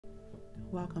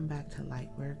Welcome back to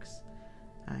Lightworks.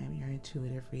 I am your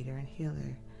intuitive reader and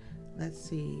healer. Let's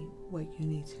see what you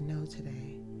need to know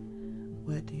today.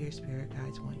 What do your spirit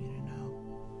guides want you to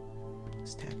know?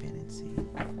 Let's tap in and see.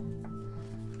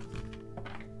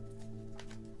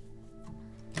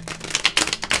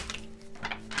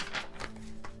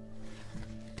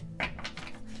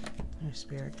 Your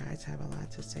spirit guides have a lot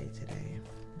to say today.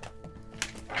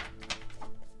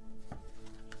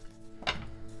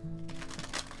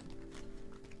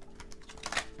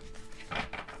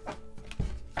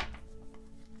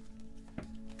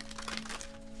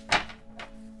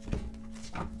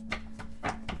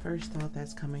 First thought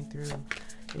that's coming through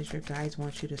is your guides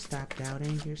want you to stop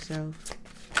doubting yourself.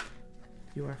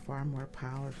 You are far more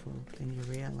powerful than you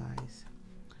realize.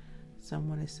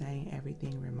 Someone is saying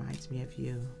everything reminds me of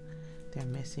you. They're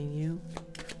missing you.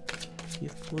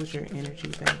 You've pulled your energy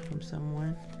back from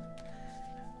someone.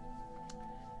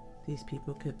 These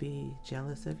people could be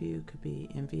jealous of you, could be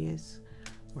envious,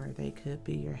 or they could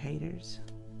be your haters.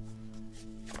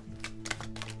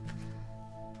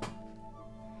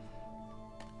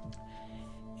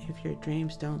 If your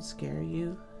dreams don't scare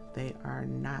you, they are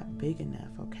not big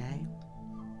enough, okay?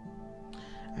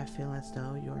 I feel as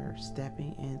though you're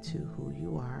stepping into who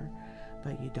you are,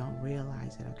 but you don't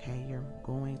realize it, okay? You're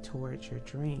going towards your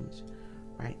dreams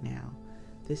right now.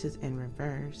 This is in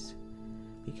reverse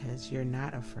because you're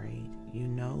not afraid. You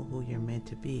know who you're meant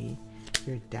to be.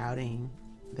 You're doubting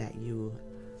that you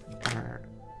are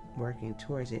working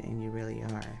towards it, and you really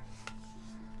are.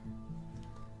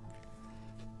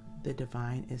 The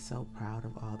divine is so proud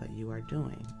of all that you are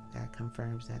doing. That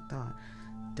confirms that thought.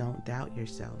 Don't doubt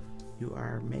yourself. You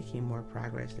are making more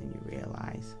progress than you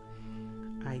realize.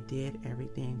 I did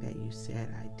everything that you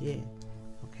said I did,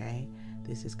 okay?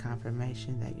 This is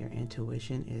confirmation that your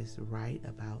intuition is right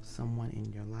about someone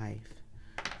in your life.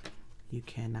 You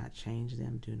cannot change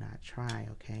them. Do not try,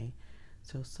 okay?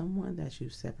 So someone that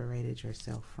you separated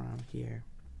yourself from here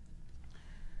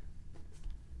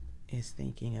is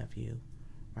thinking of you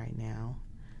right now.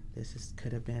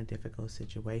 Could have been a difficult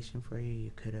situation for you.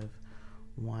 You could have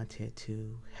wanted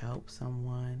to help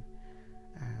someone,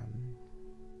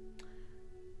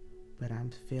 but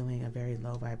I'm feeling a very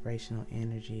low vibrational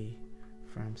energy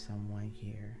from someone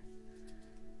here.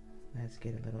 Let's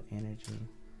get a little energy.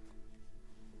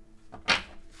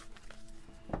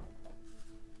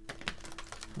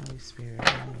 Holy Spirit,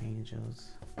 Holy Angels.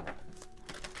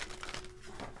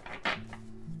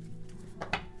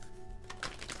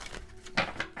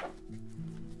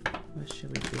 What should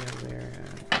we be aware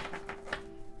of?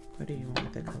 What do you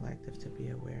want the collective to be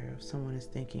aware of? Someone is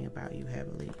thinking about you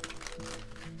heavily.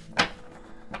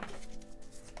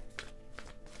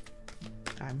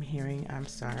 I'm hearing I'm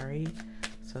sorry.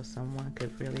 So someone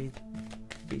could really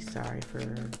be sorry for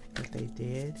what they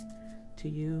did to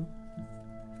you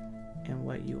and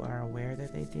what you are aware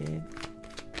that they did.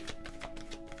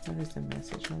 What is the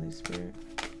message, Holy Spirit?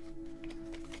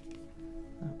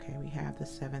 Okay, we have the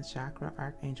 7th chakra,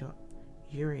 Archangel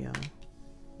Uriel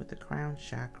with the crown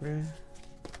chakra.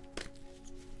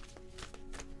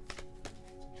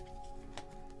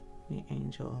 The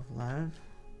Angel of Love.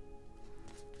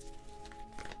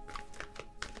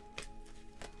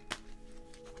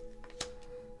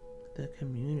 The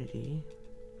Community.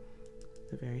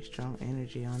 The very strong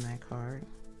energy on that card.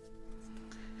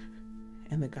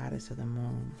 And the Goddess of the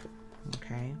Moon.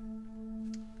 Okay?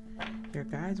 Your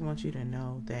guides want you to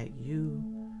know that you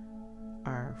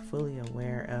are fully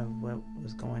aware of what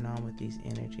was going on with these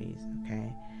energies,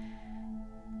 okay?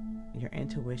 Your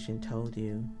intuition told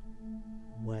you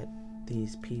what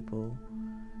these people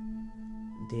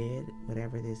did,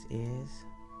 whatever this is,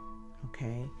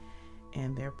 okay?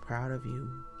 And they're proud of you.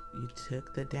 You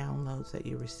took the downloads that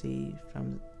you received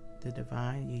from the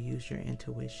divine, you used your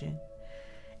intuition,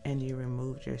 and you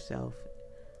removed yourself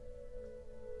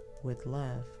with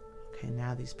love. Okay,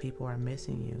 now these people are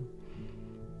missing you.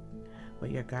 But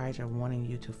your guides are wanting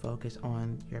you to focus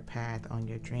on your path, on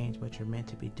your dreams, what you're meant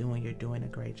to be doing. You're doing a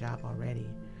great job already.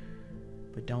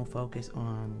 But don't focus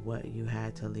on what you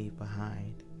had to leave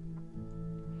behind.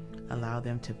 Allow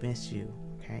them to miss you,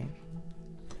 okay?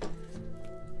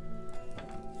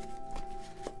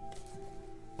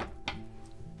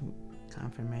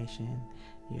 Confirmation,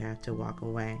 you have to walk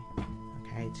away,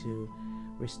 okay, to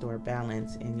restore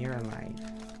balance in your life.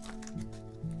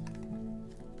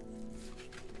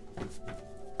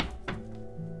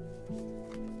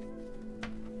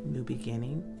 New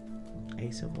beginning,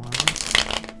 Ace of Wands.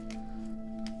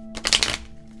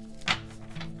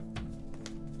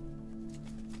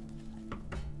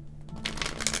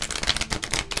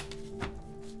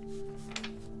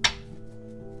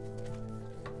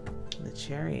 the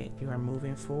Chariot. You are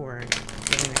moving forward,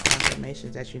 getting the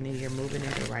confirmations that you need. You're moving in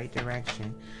the right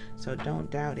direction. So don't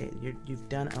doubt it. You've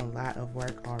done a lot of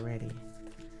work already.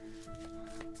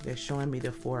 They're showing me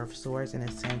the Four of Swords in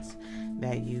a sense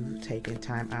that you've taken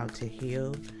time out to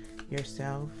heal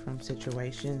yourself from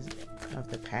situations of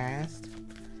the past.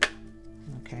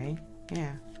 Okay,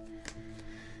 yeah.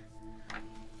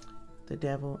 The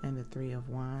Devil and the Three of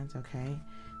Wands, okay?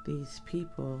 These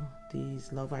people,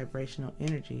 these low vibrational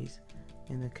energies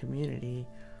in the community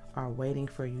are waiting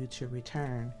for you to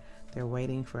return. They're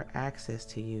waiting for access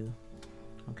to you,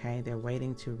 okay? They're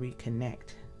waiting to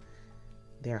reconnect.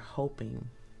 They're hoping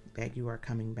that you are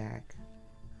coming back,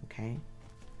 okay?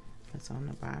 That's on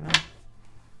the bottom.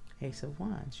 Ace of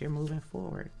Wands, you're moving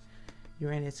forward.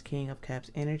 You're in its King of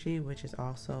Cups energy, which is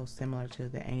also similar to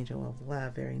the Angel of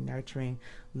Love, very nurturing,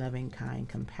 loving, kind,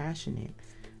 compassionate,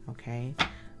 okay?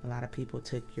 A lot of people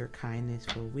took your kindness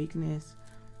for weakness,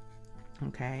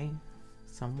 okay?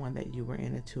 Someone that you were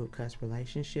in a Two of Cups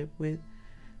relationship with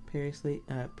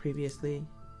previously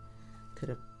could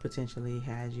have potentially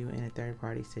had you in a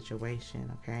third-party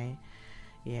situation, okay?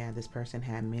 Yeah, this person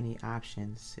had many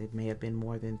options. It may have been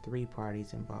more than 3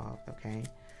 parties involved, okay?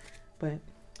 But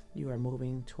you are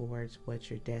moving towards what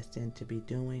you're destined to be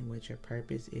doing, what your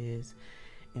purpose is,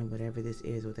 and whatever this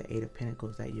is with the Eight of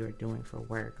Pentacles that you're doing for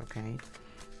work, okay?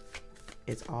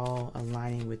 It's all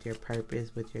aligning with your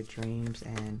purpose, with your dreams,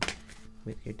 and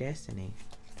with your destiny.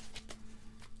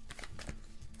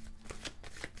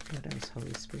 What else,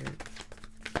 Holy Spirit?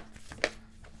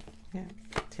 Yeah,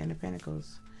 10 of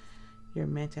Pentacles. You're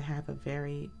meant to have a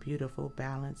very beautiful,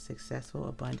 balanced, successful,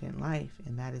 abundant life,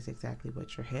 and that is exactly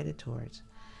what you're headed towards.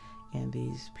 And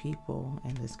these people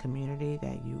in this community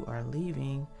that you are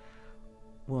leaving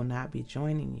will not be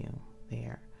joining you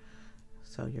there.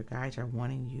 So your guides are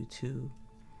wanting you to,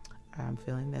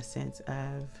 feeling the sense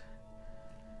of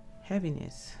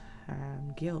heaviness,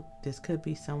 guilt. This could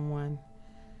be someone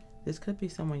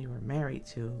you were married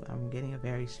to. I'm getting a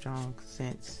very strong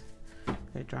sense.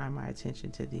 They're drawing my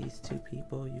attention to these 2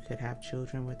 people. You could have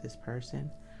children with this person,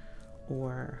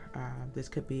 or this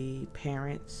could be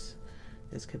parents.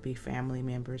 This could be family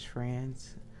members,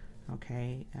 friends,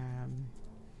 okay?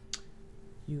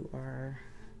 You are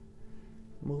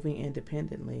moving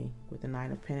independently. With the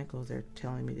Nine of Pentacles, they're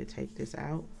telling me to take this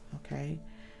out, okay?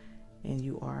 And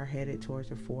you are headed towards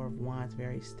the Four of Wands,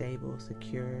 very stable,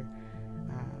 secure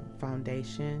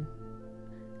foundation.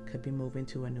 Could be moving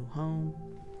to a new home,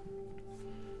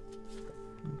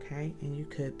 okay? And you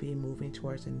could be moving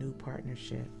towards a new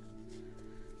partnership.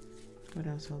 What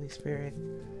else, Holy Spirit?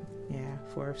 Yeah,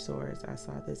 Four of Swords. I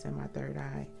saw this in my third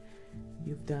eye.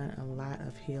 You've done a lot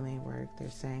of healing work. They're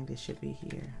saying this should be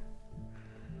here.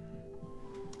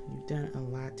 You've done a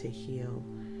lot to heal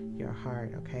your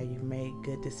heart, okay? You've made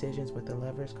good decisions with the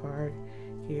Lover's card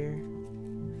here.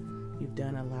 You've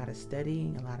done a lot of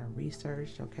studying, a lot of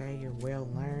research, okay? You're well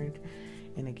learned.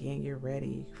 And again, you're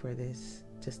ready for this,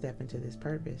 to step into this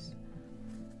purpose.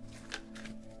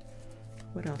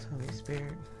 What else, Holy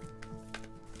Spirit?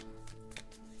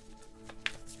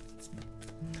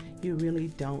 You really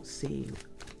don't see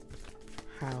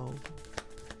how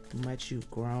much you've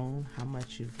grown, how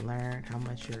much you've learned, how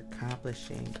much you're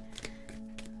accomplishing.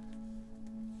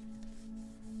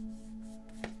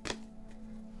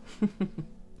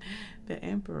 The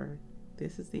Emperor,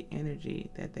 this is the energy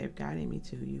that they've guided me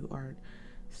to. You are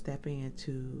stepping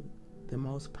into the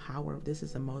most power. This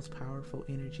is the most powerful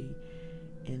energy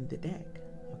in the deck,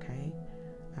 okay?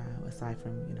 Aside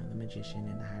from, you know, the Magician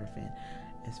and the Hierophant.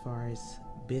 As far as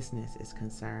business is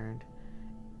concerned,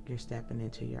 you're stepping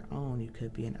into your own. You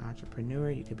could be an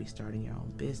entrepreneur. You could be starting your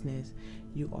own business.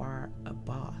 You are a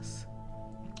boss.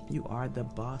 You are the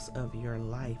boss of your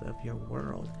life, of your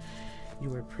world. You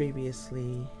were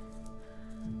previously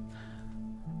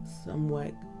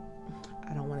somewhat,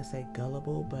 I don't want to say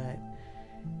gullible, but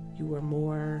you were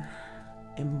more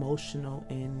emotional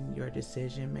in your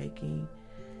decision making,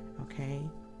 okay?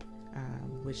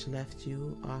 Which left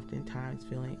you oftentimes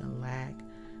feeling a lack,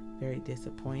 very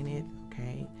disappointed,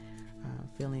 okay?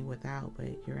 Feeling without, but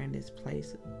you're in this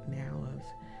place now of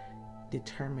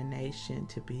determination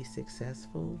to be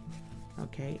successful,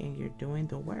 okay? And you're doing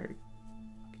the work.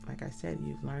 Like I said,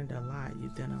 you've learned a lot.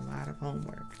 You've done a lot of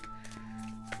homework.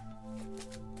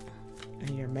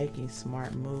 And you're making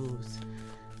smart moves.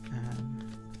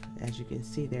 As you can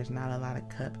see, there's not a lot of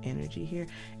cup energy here.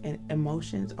 And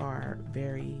emotions are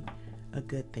very a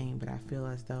good thing, but I feel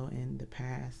as though in the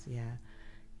past, yeah,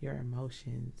 your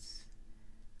emotions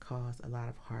caused a lot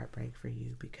of heartbreak for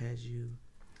you because you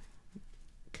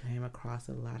came across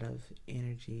a lot of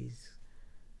energies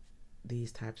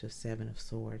these types of Seven of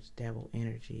Swords, devil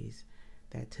energies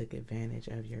that took advantage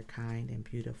of your kind and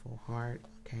beautiful heart,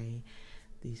 okay?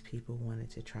 These people wanted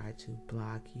to try to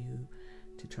block you,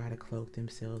 to try to cloak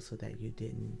themselves so that you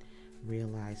didn't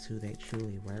realize who they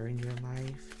truly were in your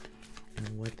life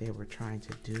and what they were trying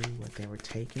to do, what they were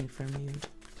taking from you.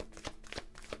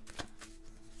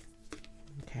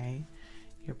 Okay?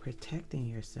 You're protecting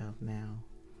yourself now.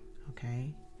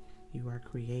 Okay? You are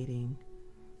creating,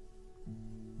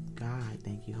 God,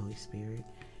 thank you, Holy Spirit,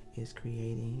 is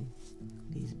creating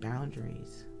these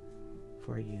boundaries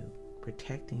for you,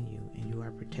 protecting you, and you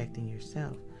are protecting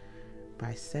yourself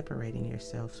by separating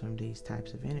yourself from these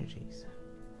types of energies.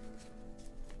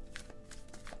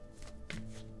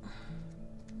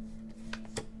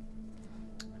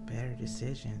 Better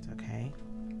decisions, okay?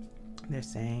 They're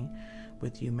saying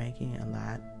with you making a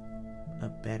lot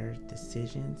of better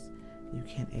decisions, you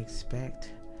can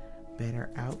expect better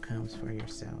outcomes for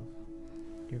yourself.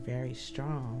 You're very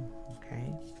strong,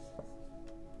 okay?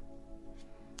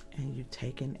 And you've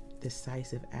taken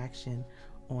decisive action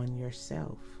on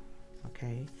yourself,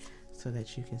 okay? So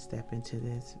that you can step into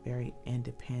this very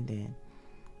independent,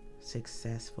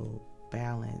 successful,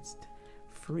 balanced,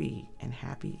 free, and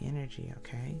happy energy,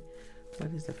 okay?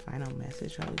 What is the final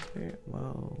message, Holy Spirit?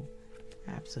 Whoa,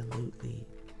 absolutely.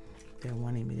 They're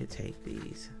wanting me to take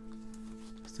these.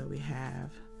 So we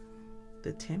have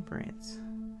the Temperance,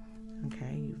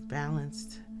 okay? You've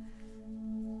balanced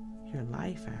your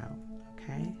life out,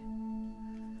 okay?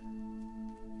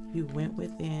 You went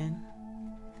within,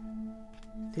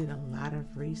 did a lot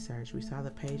of research. We saw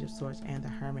the Page of Swords and the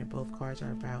Hermit. Both cards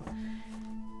are about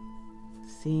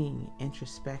seeing,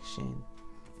 introspection,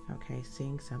 okay?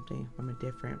 Seeing something from a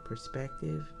different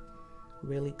perspective,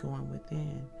 really going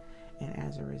within. And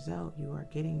as a result, you are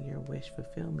getting your wish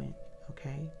fulfillment,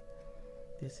 okay?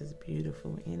 This is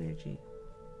beautiful energy.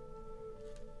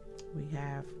 We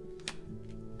have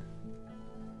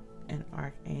an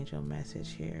Archangel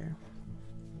message here.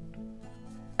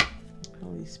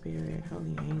 Holy Spirit,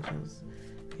 Holy Angels,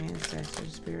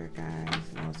 Ancestors, Spirit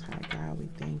Guides, Most High God, we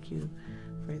thank you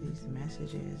for these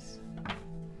messages.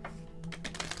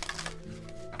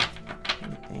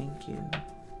 We thank you.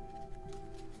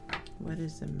 What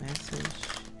is the message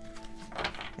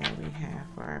that we have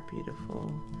for our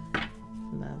beautiful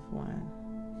loved one?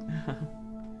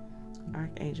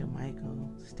 Archangel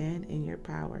Michael, stand in your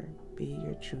power, be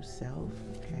your true self,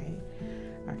 okay?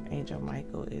 Archangel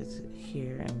Michael is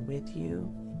here and with you.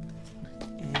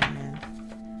 And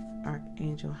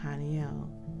Archangel Haniel,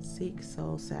 seek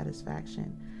soul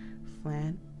satisfaction,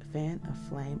 fan a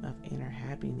flame of inner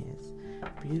happiness.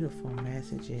 Beautiful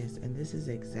messages, and this is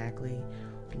exactly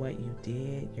what you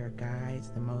did. Your guides,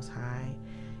 the Most High,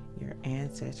 your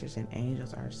ancestors and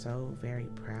angels are so very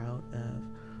proud of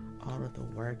all of the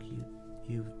work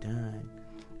you've done,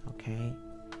 okay?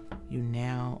 You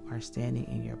now are standing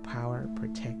in your power,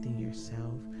 protecting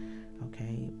yourself,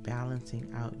 okay?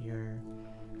 Balancing out your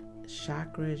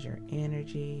chakras, your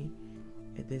energy.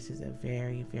 This is a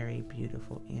very, very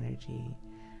beautiful energy.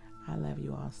 I love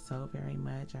you all so very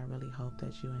much. I really hope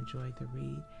that you enjoyed the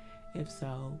read. If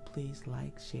so, please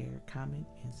like, share, comment,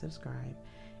 and subscribe.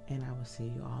 And I will see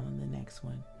you all in the next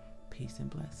one. Peace and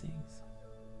blessings.